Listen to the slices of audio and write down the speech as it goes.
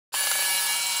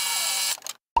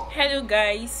Hello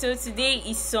guys, so today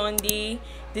is Sunday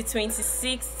the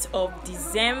 26th of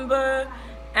December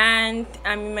and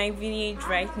I'm in my village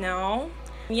right now.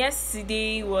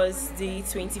 Yesterday was the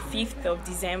 25th of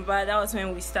December. That was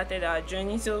when we started our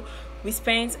journey, so we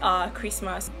spent our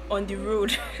Christmas on the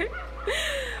road.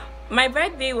 My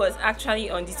birthday was actually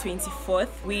on the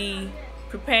 24th. We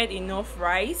prepared enough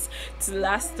rice to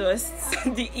last us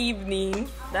the evening.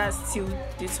 That's till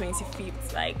the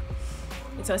 25th. Like,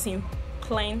 it was in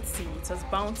plenty, it was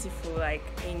bountiful, like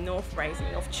enough rice,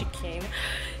 enough chicken.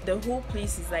 The whole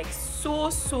place is like so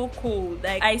cold.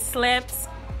 Like, I slept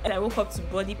and I woke up to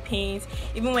body pains.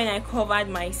 Even when I covered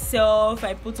myself,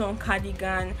 I put on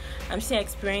cardigan, I'm still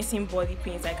experiencing body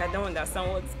pains. Like, I don't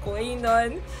understand what's going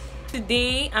on.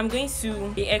 Today I'm going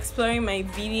to be exploring my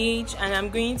village and I'm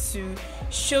going to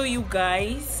show you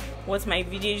guys what my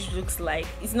village looks like.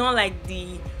 It's not like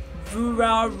the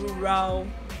rural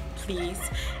place.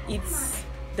 It's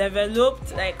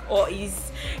developed, like, or it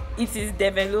is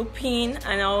developing,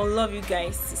 and I would love you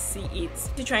guys to see it.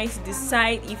 Still trying to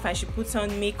decide if I should put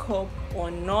on makeup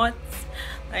or not.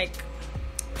 Like,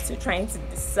 still trying to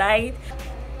decide.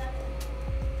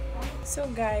 So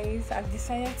guys, I've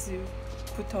decided to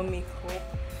put on makeup,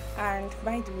 and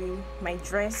by the way, my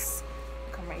dress,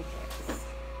 look at my dress.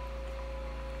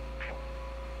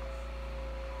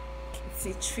 It's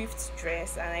a thrift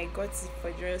dress and I got it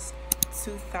for just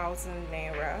 2,000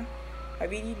 naira. I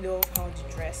really love how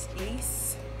the dress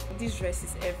is. This dress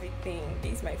is everything.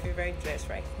 This is my favorite dress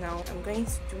right now. I'm going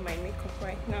to do my makeup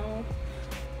right now,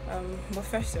 but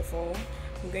first of all,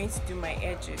 I'm going to do my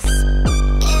edges.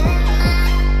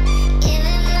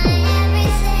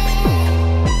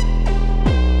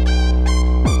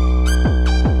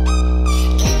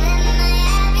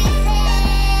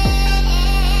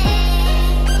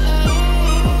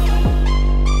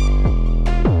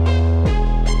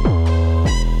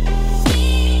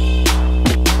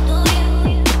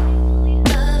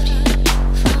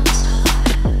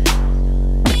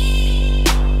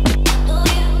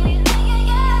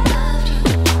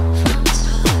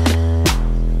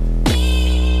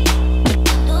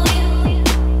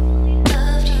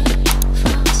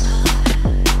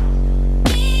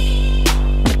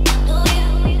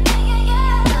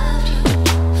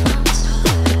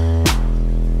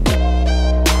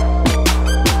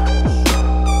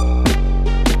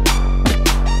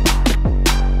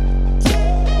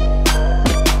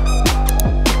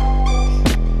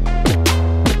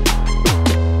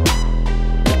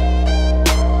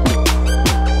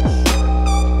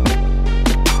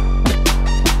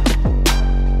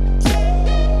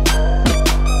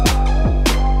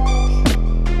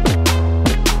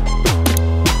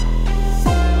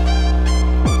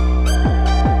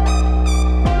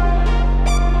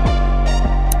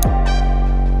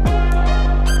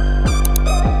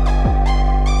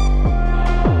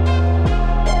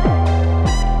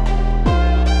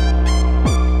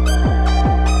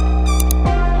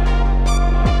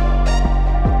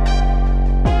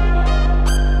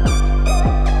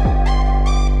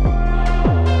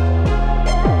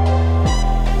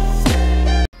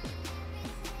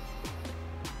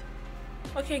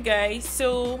 Okay guys,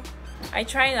 so I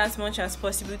tried as much as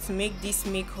possible to make this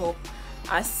makeup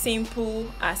as simple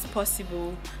as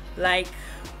possible, like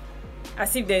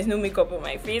as if there's no makeup on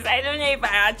my face. I don't know if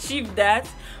I achieved that,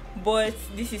 but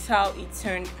this is how it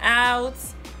turned out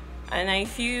and I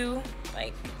feel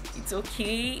like it's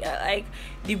okay. I like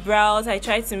the brows. I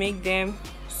tried to make them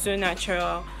so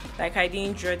natural, like I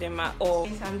didn't draw them at all.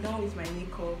 I'm done with my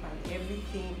makeup and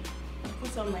everything. I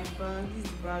put on my bag. This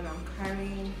is the bag I'm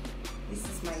carrying. This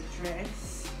is my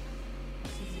dress.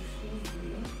 This is the full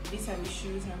view. These are the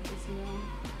shoes I'm putting on.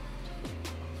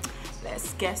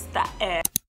 Let's get started.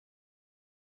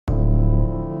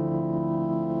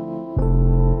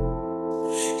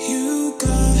 You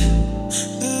got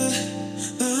that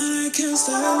I can't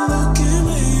stop looking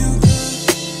at you.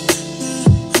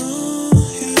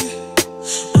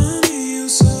 I need you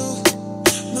so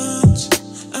much.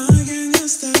 I can't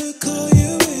stop to call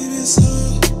you baby so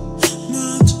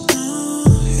much.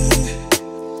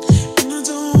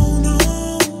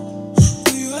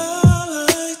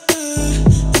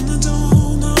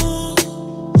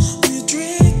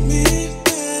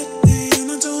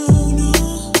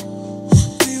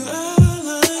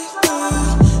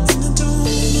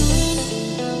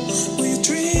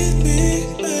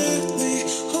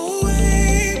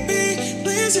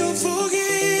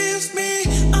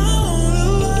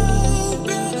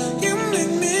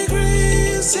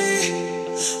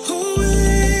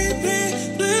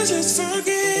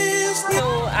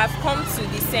 I've come to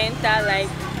the center. Like,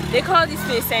 they call this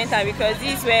place center because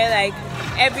this is where like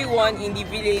everyone in the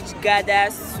village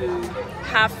gathers to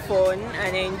have fun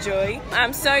and enjoy.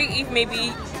 I'm sorry if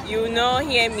maybe you will not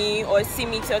hear me or see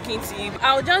me talking to you.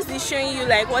 I'll just be showing you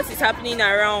like what is happening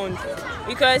around,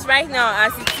 because right now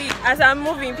as I'm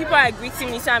moving, people are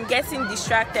greeting me, so I'm getting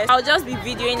distracted. I'll just be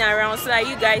videoing around so that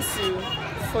you guys will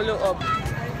follow up.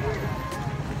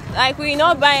 Like, we will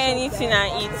not buy anything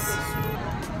and eat.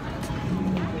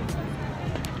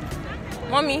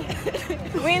 Mommy,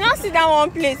 we will not sit down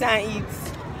one place and eat.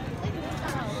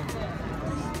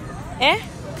 Eh?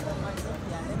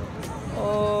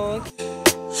 Okay.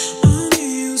 I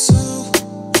need you so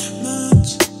much.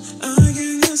 I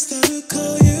can't get stop to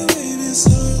call you baby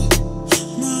so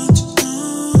much.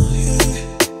 Yeah.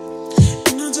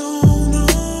 And I don't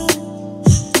know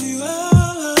why you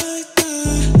are like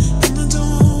that. And I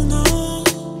don't know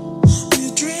why you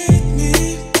treat me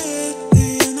badly.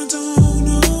 And I don't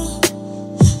know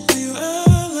why you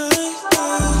are like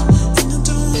that. And I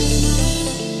don't know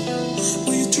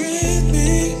why you treat me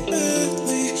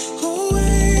badly. Oh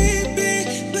baby,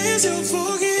 please you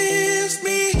forgive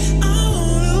me. I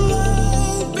wanna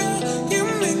love you. You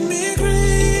make me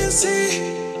crazy.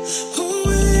 Oh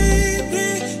baby,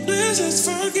 please just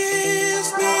forgive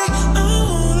me. I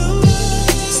wanna love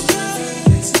you.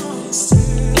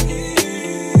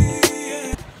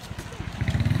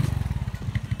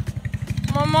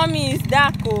 My mommy is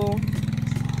dark. Oh.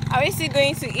 Are we still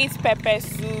going to eat pepper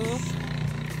soup?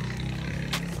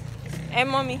 Hey,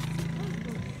 mommy.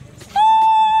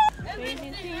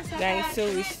 Guys, so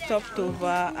we stopped over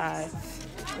at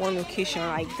one location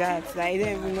like that I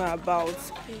don't even know about,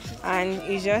 and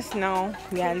it's just now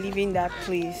we are leaving that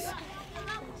place.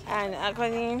 And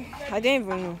according, I don't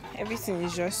even know. Everything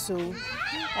is just so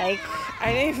like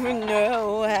I don't even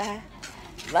know.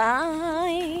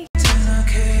 Bye.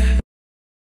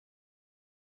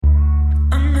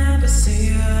 I never see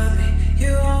you happy.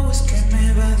 You always treat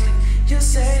me badly. You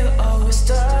say you always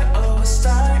start,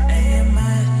 and you're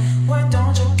mad. Why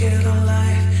don't you get a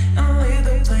life and leave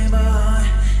the blame behind?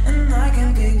 And I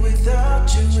can be without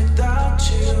you,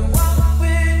 What we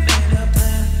made a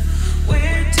plan, we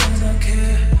didn't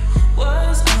care.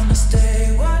 Was on the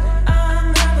stay, what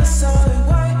I never saw it.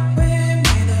 Why we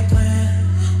made a plan,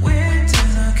 we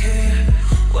didn't care.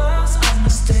 Was on the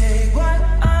stay, what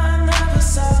I never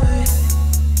saw it.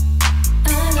 I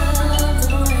love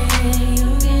the way you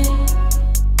get.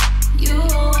 You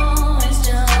always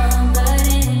jump right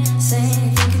in, saying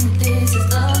thinking that this is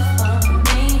love from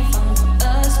me, from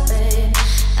us, babe.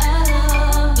 I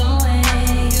love the way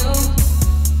you.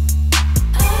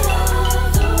 I love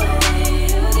the way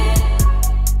you get.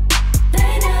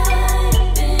 Late night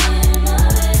up in my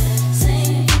bed,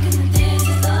 saying thinking that this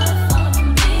is love from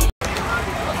me.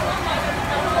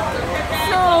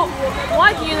 So,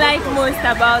 what do you like most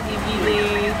about the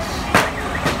village?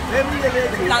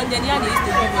 Langenia they used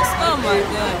to give us. Oh my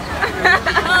god.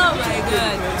 Oh my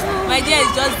god. My dear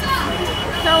is just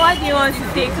So, what do you want to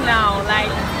take now? Like,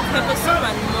 pepper soup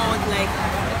and mud, like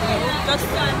just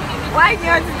why do you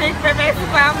want to take pepper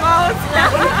soup and malt?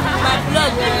 my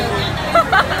blood.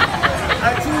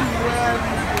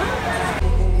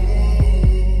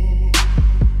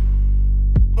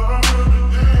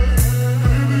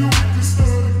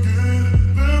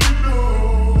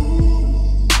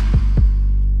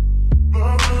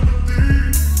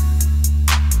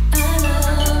 I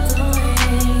love the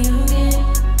way you get.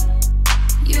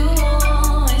 You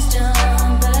always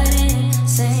jump right in,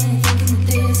 saying thinking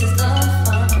that this is love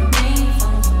from me,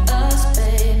 from us,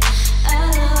 babe. I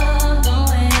love the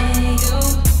way you.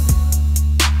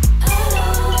 I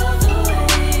love the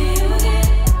way you get.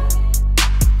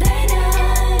 Late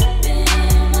night up in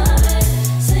my bed,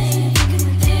 saying thinking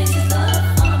that this is love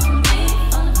from me,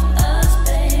 from us,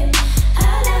 babe. I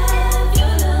love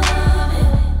your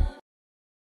loving.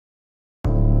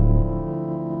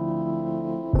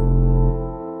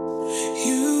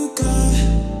 You got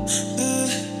that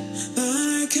I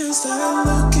can't stop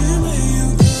looking where you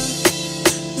got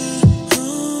that,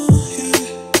 yeah.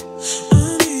 I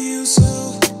need you so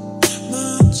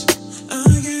much. I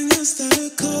can't get stop to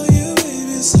call you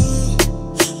baby so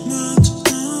much,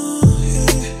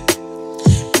 yeah.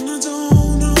 And I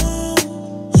don't know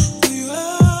why you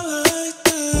are like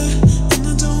that. And I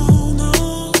don't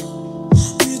know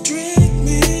why you treat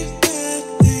me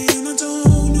badly. And I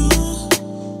don't know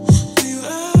you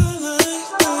are like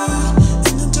that,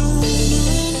 and I don't know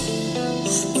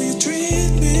why you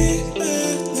treat me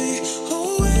badly.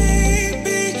 Oh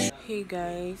baby. Hey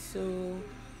guys, so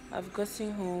I've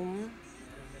gotten home.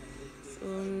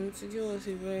 Today was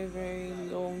a very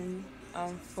long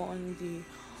and fun day.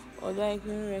 Although I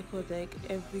couldn't record like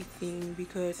everything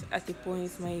because at the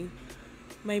point my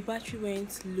my battery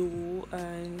went low,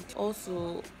 and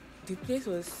also the place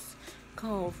was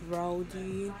kind of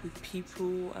rowdy with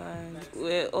people, and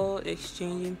we're all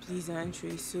exchanging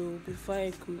pleasantries. So before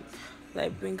I could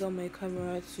like bring out my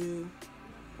camera to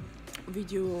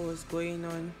video what was going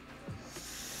on,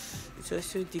 it was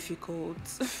so difficult.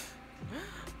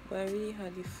 But I really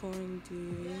had a fun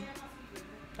day.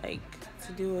 Like,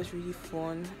 today was really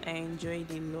fun. I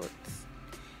enjoyed a lot.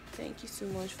 Thank you so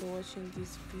much for watching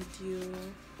this video.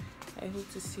 I hope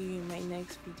to see you in my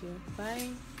next video. Bye.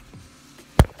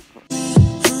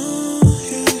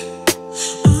 Yeah.